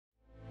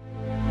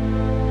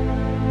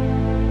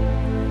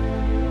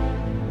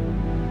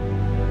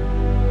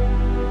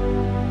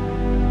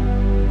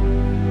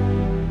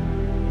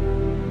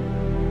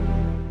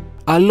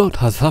A lot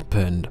has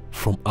happened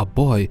from a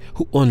boy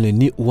who only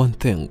knew one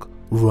thing,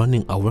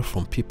 running away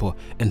from people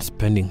and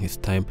spending his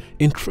time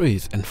in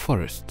trees and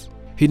forests.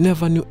 He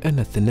never knew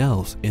anything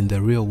else in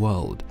the real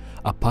world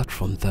apart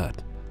from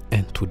that.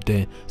 And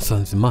today,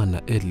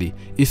 NSANZIMANA ELIE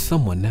is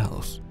someone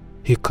else.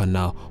 He can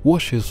now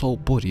wash his whole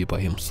body by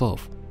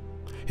himself.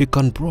 He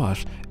can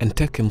brush and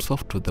take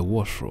himself to the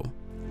washroom.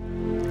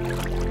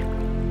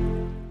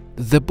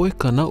 The boy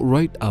can now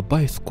ride a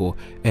bicycle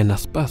and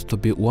aspires to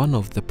be one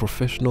of the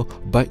professional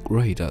bike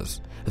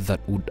riders that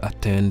would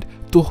attend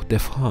Tour de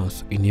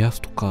France in years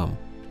to come.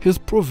 He's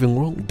proving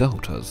wrong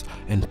doubters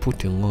and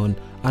putting on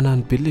an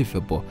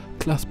unbelievable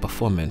class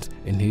performance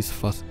in his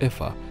first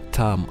ever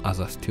term as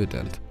a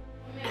student.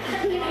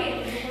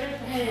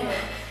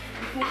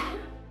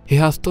 He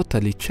has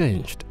totally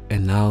changed,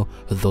 and now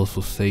those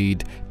who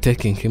said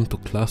taking him to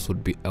class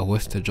would be a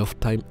wastage of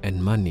time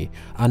and money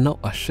are now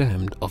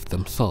ashamed of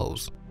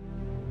themselves.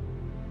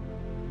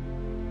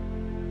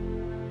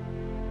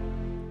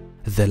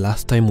 The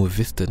last time we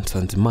visited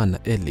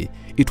NSANZIMANA ELIE,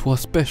 it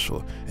was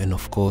special, and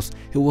of course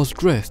he was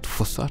dressed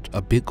for such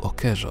a big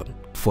occasion.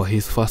 For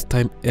his first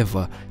time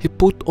ever, he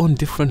put on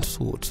different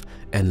suits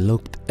and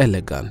looked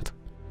elegant.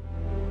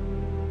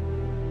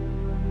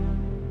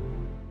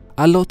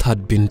 A lot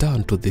had been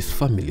done to this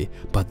family,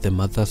 but the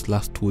mother's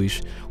last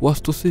wish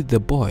was to see the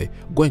boy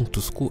going to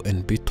school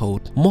and be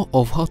taught more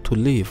of how to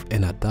live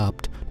and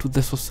adapt to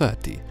the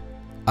society,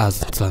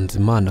 as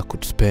NSANZIMANA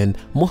could spend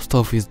most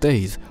of his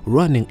days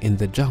running in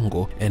the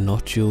jungle and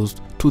not used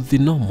to the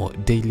normal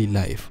daily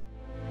life.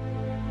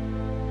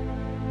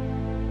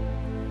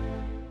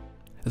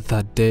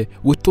 That day,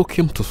 we took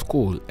him to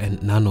school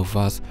and none of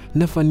us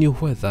never knew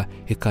whether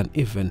he can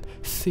even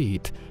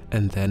sit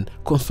and then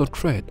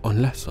concentrate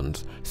on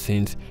lessons,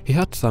 since he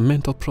had some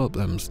mental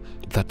problems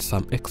that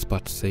some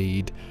experts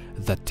said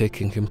that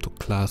taking him to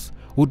class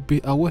would be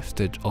a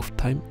wastage of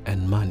time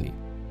and money.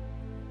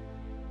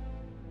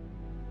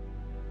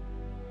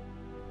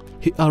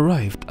 He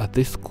arrived at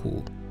this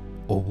school,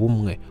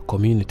 Obumwe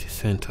Community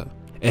Center,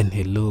 and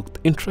he looked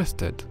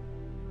interested.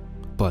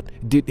 But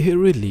did he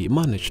really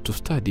manage to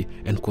study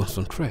and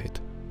concentrate?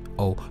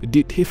 Or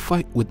did he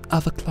fight with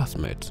other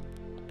classmates?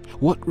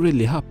 What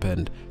really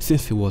happened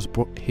since he was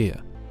brought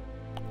here?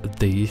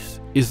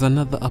 This is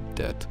another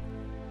update.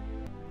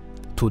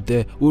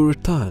 Today we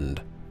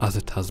returned, as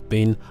it has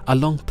been a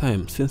long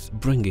time since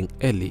bringing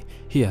Ellie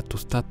here to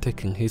start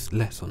taking his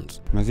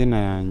lessons. Mazina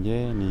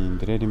yanjye ni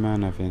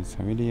NSANZIMANA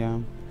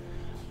William.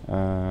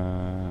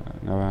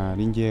 Nkaba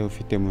ngiye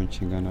ufite mu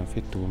nshingano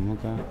afite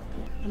ubumuga.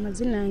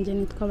 Amazina yanjye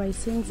nitwa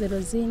Bayisenze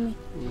Rosine.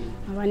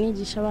 Nkaba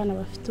nigisha abana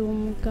bafite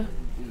ubumuga.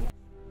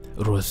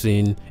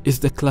 Rosine is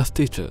the class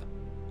teacher.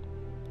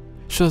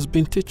 She has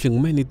been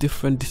teaching many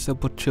different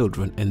disabled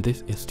children in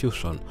this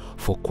institution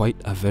for quite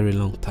a very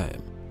long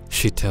time.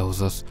 She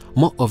tells us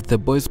more of the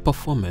boy's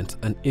performance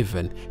and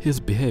even his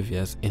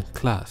behaviors in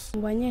class.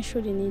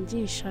 Abanyeshuri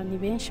nigisha ni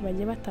benshi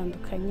bagiye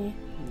batandukanye,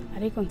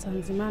 ariko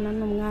NSANZIMANA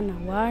n'umwana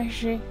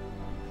waje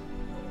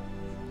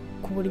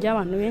ku buryo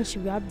abantu benshi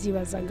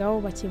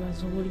babyibazagaho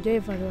bakibaza uburyo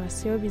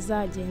evaluation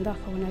bizagenda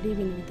akabona ari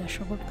ibintu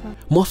bidashoboka.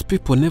 Most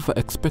people never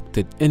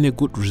expected any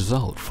good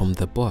result from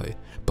the boy,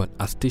 but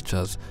as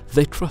teachers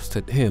they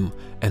trusted him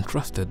and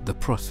trusted the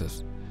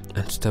process,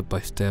 and step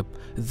by step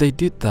they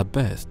did their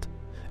best.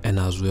 And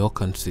as we all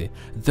can see,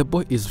 the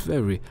boy is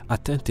very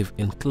attentive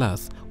in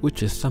class,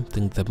 which is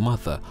something the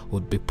mother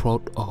would be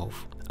proud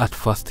of. At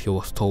first he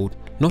was told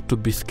not to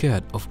be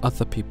scared of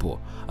other people,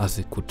 as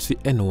he could see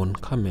anyone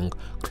coming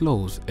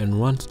close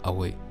and runs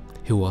away.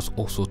 He was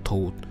also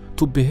told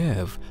to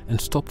behave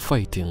and stop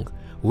fighting,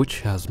 which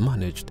he has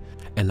managed.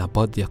 And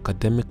about the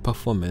academic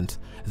performance,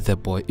 the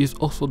boy is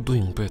also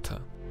doing better.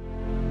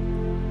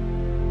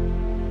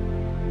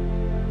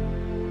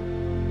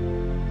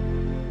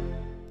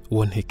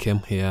 When he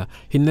came here,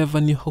 he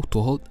never knew how to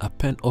hold a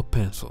pen or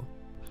pencil.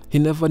 He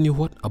never knew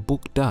what a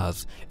book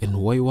does and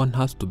why one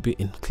has to be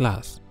in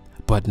class.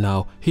 But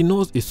now he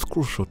knows it's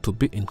crucial to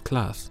be in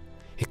class.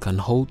 He can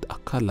hold a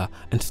color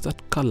and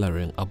start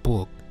coloring a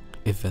book,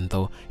 even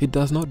though he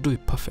does not do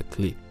it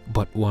perfectly.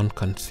 But one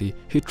can see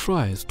he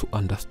tries to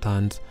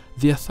understand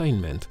the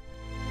assignment.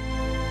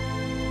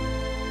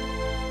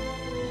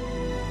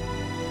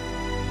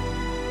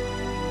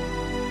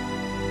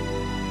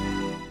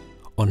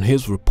 On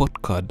his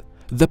report card,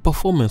 the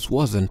performance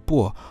wasn't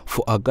poor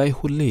for a guy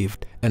who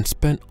lived and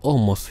spent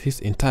almost his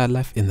entire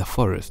life in the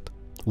forest.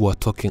 We're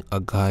talking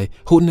a guy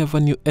who never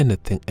knew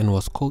anything and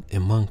was called a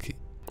monkey.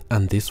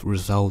 And this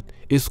result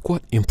is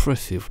quite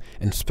impressive,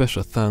 and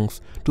special thanks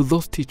to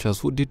those teachers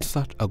who did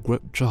such a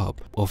great job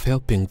of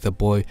helping the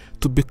boy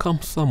to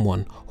become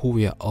someone who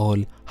we are all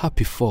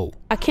happy for.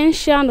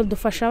 Akenshi hano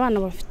dufasha abana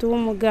bafite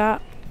ubumuga,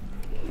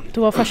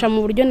 tubafasha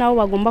mu buryo nabo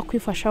bagomba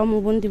kwifashaho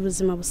mu bundi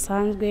buzima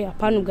busanzwe,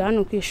 apana ubwa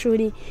hano ku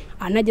ishuri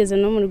anageze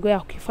no mu rugo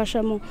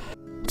yakwifashamo.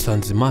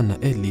 NSANZIMANA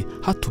ELIE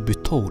had to be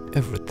taught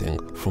everything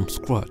from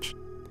scratch.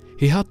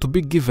 He had to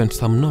be given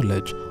some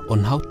knowledge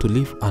on how to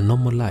live a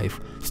normal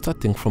life,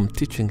 starting from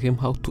teaching him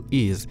how to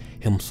ease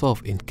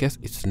himself in case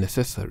it's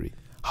necessary,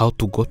 how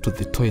to go to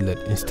the toilet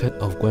instead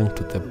of going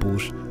to the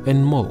bush,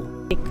 and more.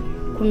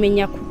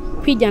 Kumenya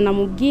kwijyana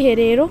mu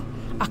bwiherero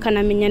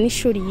akanamenya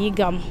n'ishuri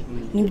yigamo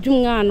nibyo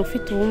umwana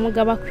ufite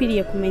ubumuga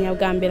bakwiriye kumenya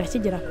bwa mbere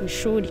akigera ku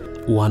ishuri.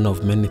 One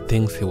of many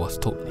things he was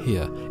taught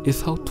here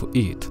is how to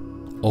eat.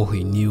 All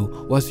he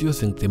knew was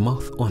using the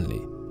mouth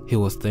only. He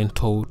was then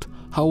taught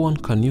how one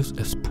can use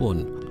a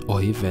spoon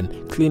or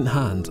even clean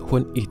hands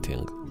when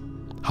eating,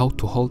 how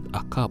to hold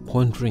a cup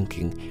when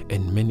drinking,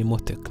 and many more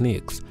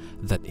techniques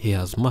that he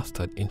has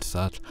mastered in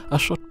such a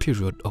short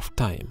period of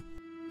time.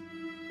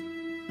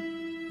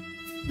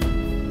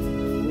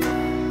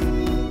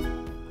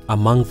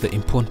 Among the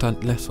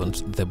important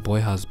lessons the boy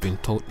has been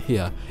taught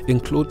here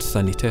include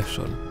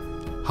sanitation,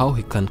 how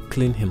he can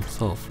clean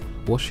himself,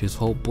 wash his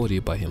whole body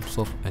by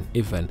himself, and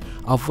even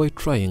avoid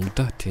trying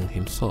dirtying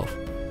himself.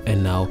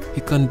 And now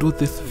he can do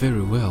this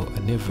very well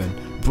and even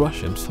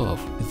brush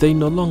himself. They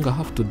no longer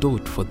have to do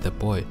it for the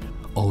boy.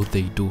 All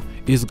they do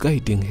is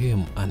guiding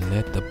him and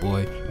let the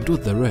boy do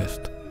the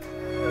rest.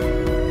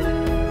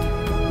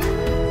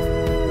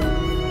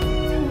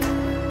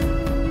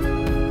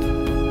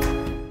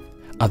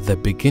 At the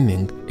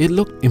beginning, it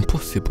looked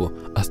impossible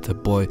as the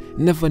boy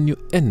never knew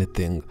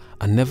anything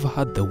and never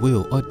had the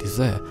will or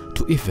desire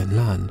to even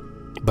learn.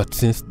 But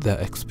since they're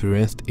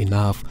experienced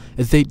enough,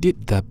 they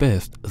did their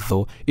best,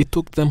 though it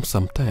took them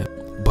some time.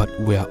 But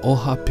we are all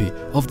happy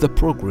of the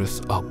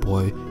progress our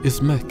boy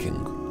is making.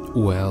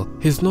 Well,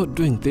 he's not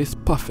doing this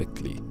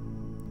perfectly,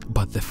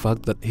 but the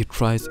fact that he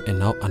tries and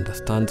now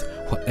understands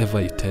whatever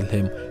you tell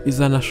him is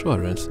an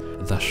assurance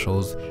that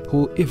shows he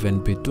will even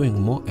be doing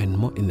more and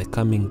more in the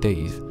coming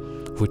days,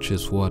 which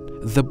is what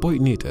the boy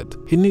needed.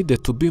 He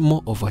needed to be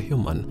more of a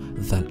human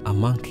than a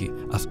monkey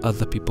as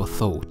other people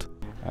thought.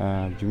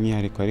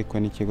 By'umwihariko ariko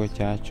n'ikigo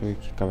cyacu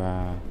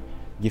kikaba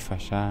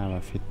gifasha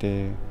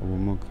abafite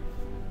ubumuga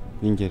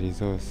b'ingeri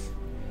zose.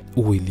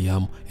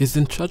 William is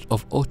in charge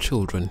of all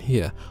children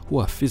here who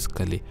are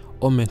physically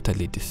or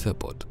mentally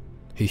disabled.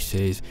 He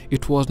says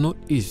it was not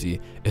easy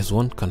as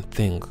one can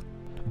think,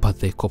 but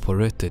they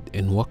cooperated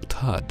and worked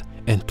hard,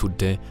 and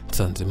today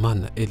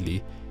NSANZIMANA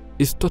ELIE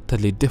is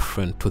totally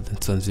different to the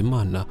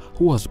NSANZIMANA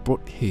who was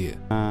brought here.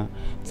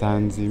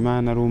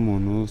 NSANZIMANA ari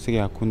umuntu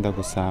usigaye akunda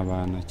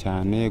gusabana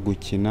cyane,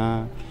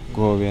 gukina,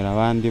 guhobera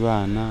abandi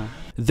bana.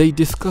 They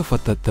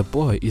discovered that the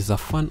boy is a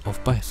fan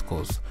of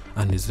bicycles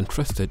and is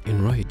interested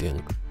in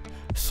riding.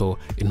 So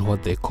in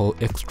what they call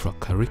extra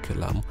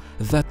curriculum,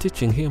 they're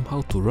teaching him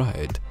how to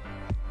ride.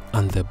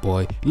 And the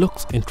boy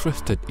looks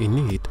interested in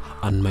it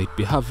and might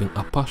be having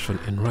a passion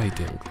in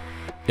riding.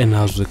 And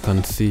as we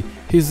can see,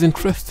 he's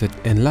interested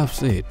and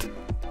loves it.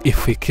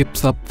 If he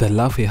keeps up the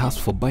love he has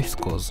for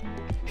bicycles,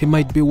 he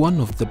might be one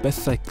of the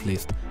best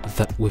cyclists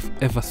that we've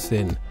ever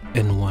seen.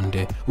 And one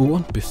day, we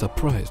won't be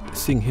surprised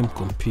seeing him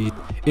compete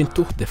in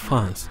Tour de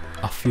France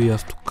a few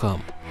years to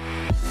come.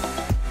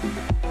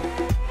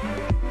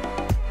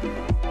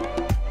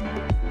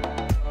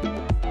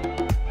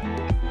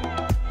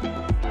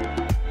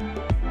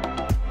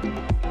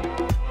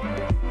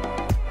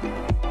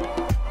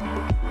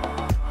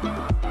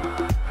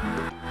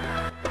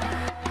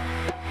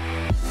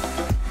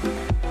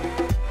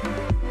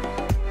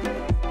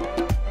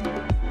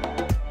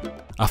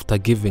 After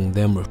giving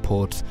them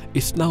reports,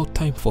 it's now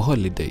time for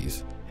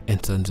holidays,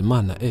 and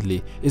NSANZIMANA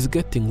ELIE is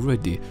getting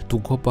ready to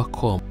go back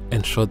home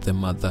and show the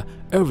mother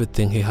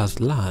everything he has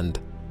learned.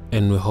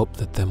 And we hope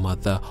that the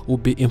mother will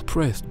be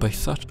impressed by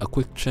such a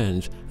quick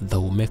change that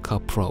will make her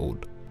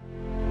proud.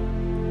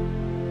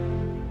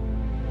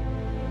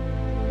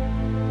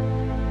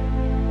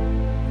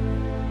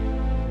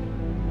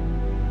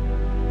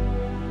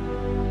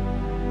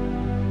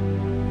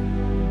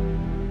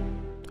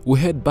 We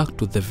head back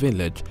to the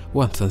village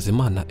where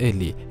NSANZIMANA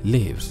ELIE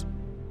lives.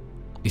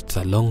 It's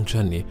a long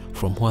journey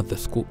from where the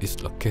school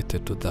is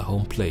located to the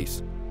home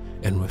place,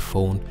 and we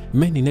found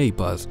many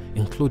neighbors,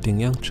 including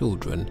young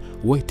children,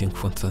 waiting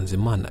for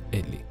NSANZIMANA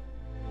ELIE.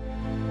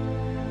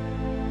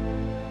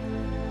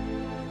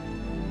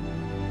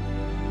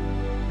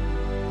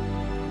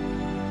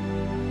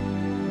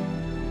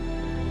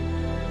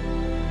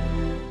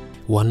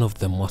 One of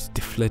the most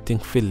deflating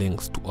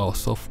feelings to our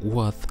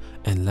self-worth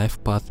and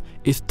life path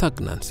is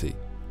stagnancy.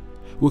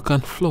 We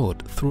can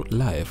float through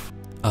life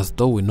as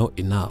though we know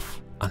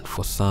enough, and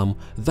for some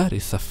that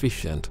is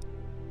sufficient.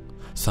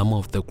 Some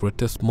of the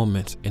greatest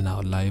moments in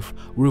our life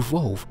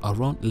revolve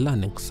around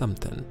learning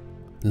something,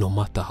 no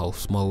matter how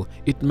small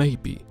it may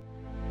be.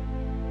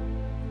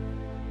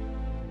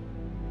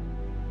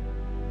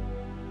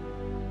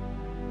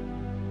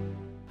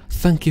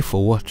 Thank you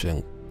for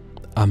watching.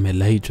 I'm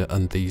Elijah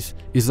and this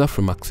is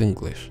Afrimax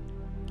English.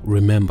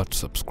 Remember to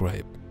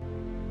subscribe.